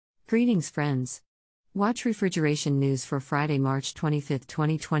Greetings, friends. Watch refrigeration news for Friday, March 25,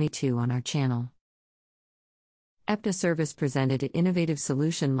 2022 on our channel. EptaService presented an innovative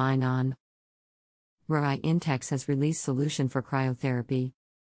solution LineON. Mirai Intex has released solution for cryotherapy.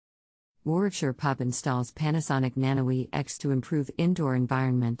 Warwickshire Pub installs Panasonic nanoe X to improve indoor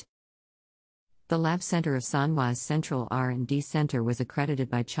environment. The Lab Center of Sanhua's Central R&D Center was accredited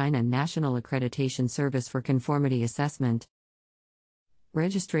by China National Accreditation Service for Conformity Assessment.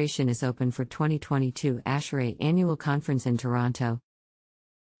 Registration is open for 2022 ASHRAE Annual Conference in Toronto.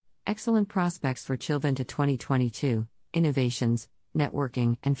 Excellent prospects for Chillventa 2022, innovations,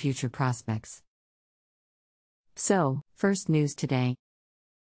 networking, and future prospects. So, first news today.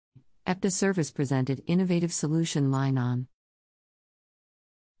 EptaService presented innovative solution LineON.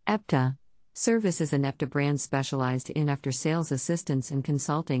 EptaService is an Epta brand specialized in after-sales assistance and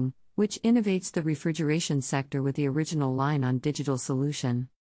consulting, which innovates the refrigeration sector with the original LineON digital solution.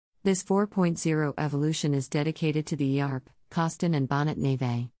 This 4.0 evolution is dedicated to the ERP, Costin and Bonnet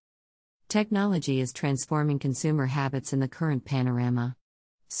Nave. Technology is transforming consumer habits in the current panorama.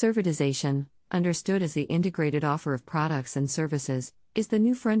 Servitization, understood as the integrated offer of products and services, is the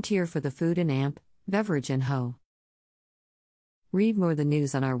new frontier for the food and amp, beverage and ho. Read more the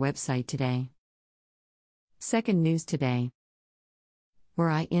news on our website today. Second news today.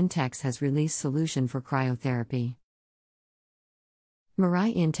 Mirai Intex has released solution for cryotherapy.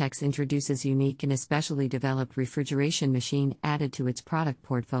 Mirai Intex introduces unique and especially developed refrigeration machine added to its product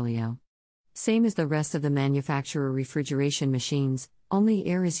portfolio. Same as the rest of the manufacturer refrigeration machines, only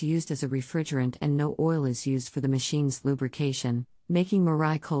air is used as a refrigerant and no oil is used for the machine's lubrication, making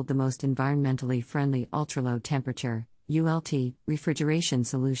Mirai Cold the most environmentally friendly ultra-low temperature (ULT) refrigeration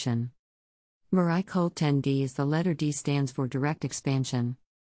solution. Mirai Cold 10D is the letter D stands for direct expansion.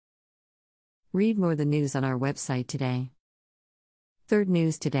 Read more the news on our website today. Third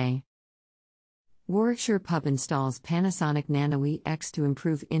news today. Warwickshire Pub installs Panasonic nanoe X to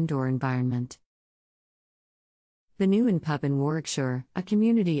improve indoor environment. The LineON pub in Warwickshire, a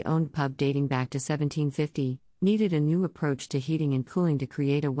community-owned pub dating back to 1750, needed a new approach to heating and cooling to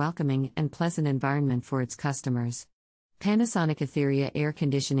create a welcoming and pleasant environment for its customers. Panasonic Etheria air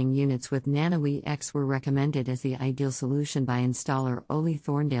conditioning units with nanoe X were recommended as the ideal solution by installer Oli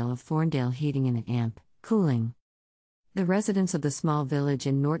Thorndale of Thorndale Heating and Amp Cooling. The residents of the small village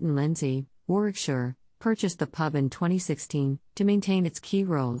in Norton Lindsay, Warwickshire, purchased the pub in 2016 to maintain its key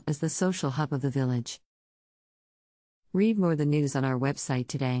role as the social hub of the village. Read more the news on our website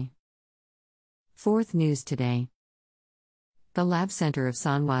today. Fourth news today. The Lab Center of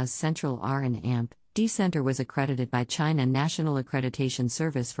Sanhua's Central R&D Center was accredited by China National Accreditation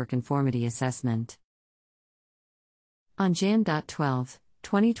Service for Conformity Assessment. On Jan. 12,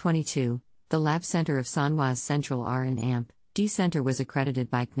 2022, the Lab Center of Sanhua's Central R&D Center was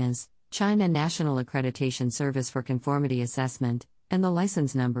accredited by CNAS, China National Accreditation Service for Conformity Assessment, and the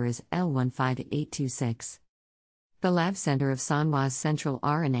license number is L15826. The Lab Center of Sanhua's Central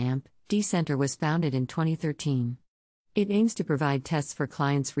R&D Center was founded in 2013. It aims to provide tests for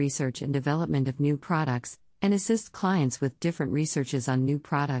clients' research and development of new products, and assist clients with different researches on new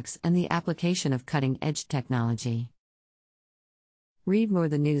products and the application of cutting-edge technology. Read more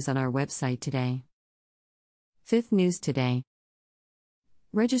the news on our website today. Fifth news today.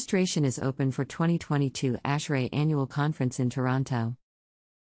 Registration is open for 2022 ASHRAE Annual Conference in Toronto.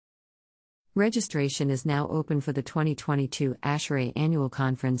 Registration is now open for the 2022 ASHRAE Annual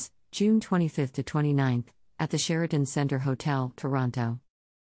Conference, June 25 to 29, at the Sheraton Centre Hotel, Toronto.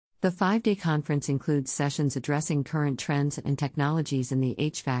 The 5-day conference includes sessions addressing current trends and technologies in the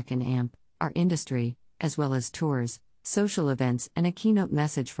HVAC and AMP, our industry, as well as tours, social events, and a keynote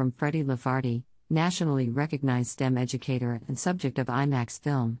message from Freddie Lafarty, nationally recognized STEM educator and subject of IMAX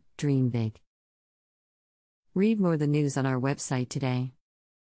film, Dream Big. Read more the news on our website today.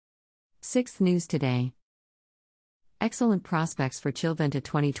 Sixth news today. Excellent prospects for Chillventa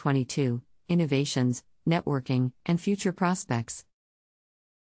 2022, innovations, networking, and future prospects.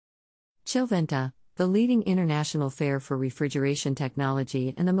 Chillventa, the leading international fair for refrigeration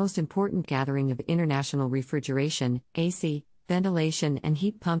technology and the most important gathering of international refrigeration, AC, ventilation and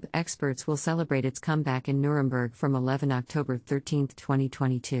heat pump experts, will celebrate its comeback in Nuremberg from 11 October 13,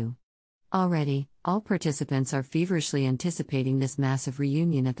 2022. Already, all participants are feverishly anticipating this massive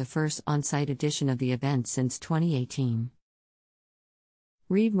reunion at the first on-site edition of the event since 2018.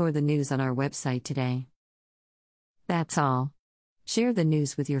 Read more the news on our website today. That's all. Share the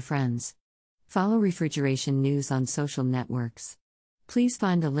news with your friends. Follow refrigeration news on social networks. Please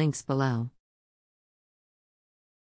find the links below.